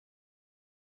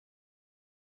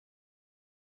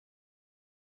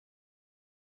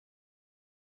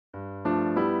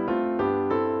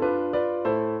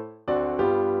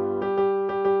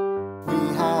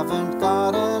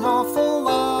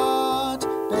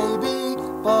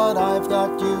but I've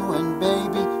got you, and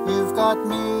baby, you've got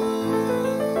me.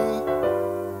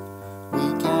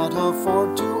 We can't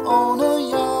afford to own a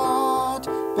yacht,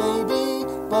 baby,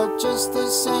 but just the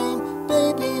same,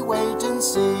 baby, wait and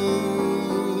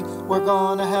see. We're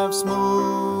gonna have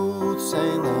smooth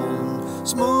sailing,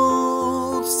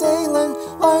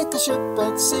 like a ship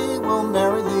at sea. We'll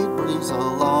merrily breeze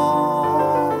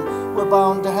along. We're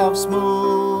bound to have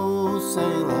smooth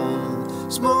sailing,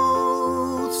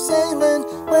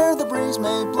 where the breeze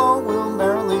may blow. We'll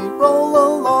merrily roll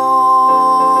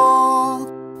along.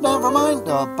 Never mind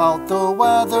about the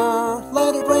weather,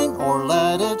 let it rain or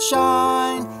let it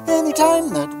shine. Anytime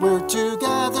that we're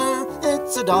together,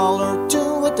 it's $1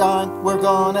 to a dime. We're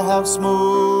gonna have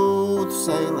smooth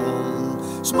sailing,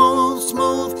 smooth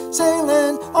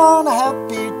sailing. On a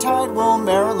happy tide, we'll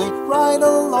merrily ride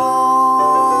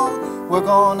along. We're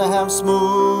gonna have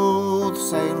smooth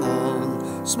sailing,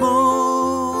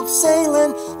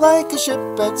 like a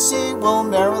ship at sea. We'll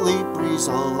merrily breeze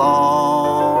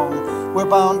along. We're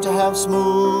bound to have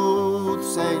smooth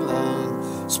sailing,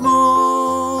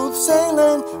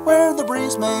 where the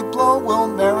breeze may blow. We'll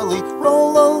merrily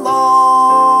roll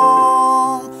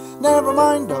along. Never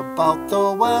mind about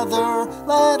the weather,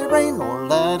 let it rain or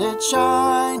let it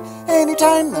shine.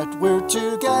 Anytime that we're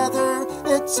together,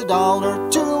 it's $1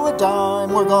 to a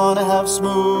dime. We're gonna have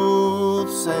smooth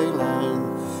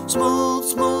sailing,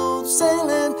 smooth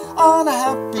sailing. On a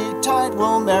happy tide,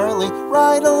 we'll merrily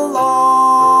ride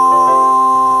along.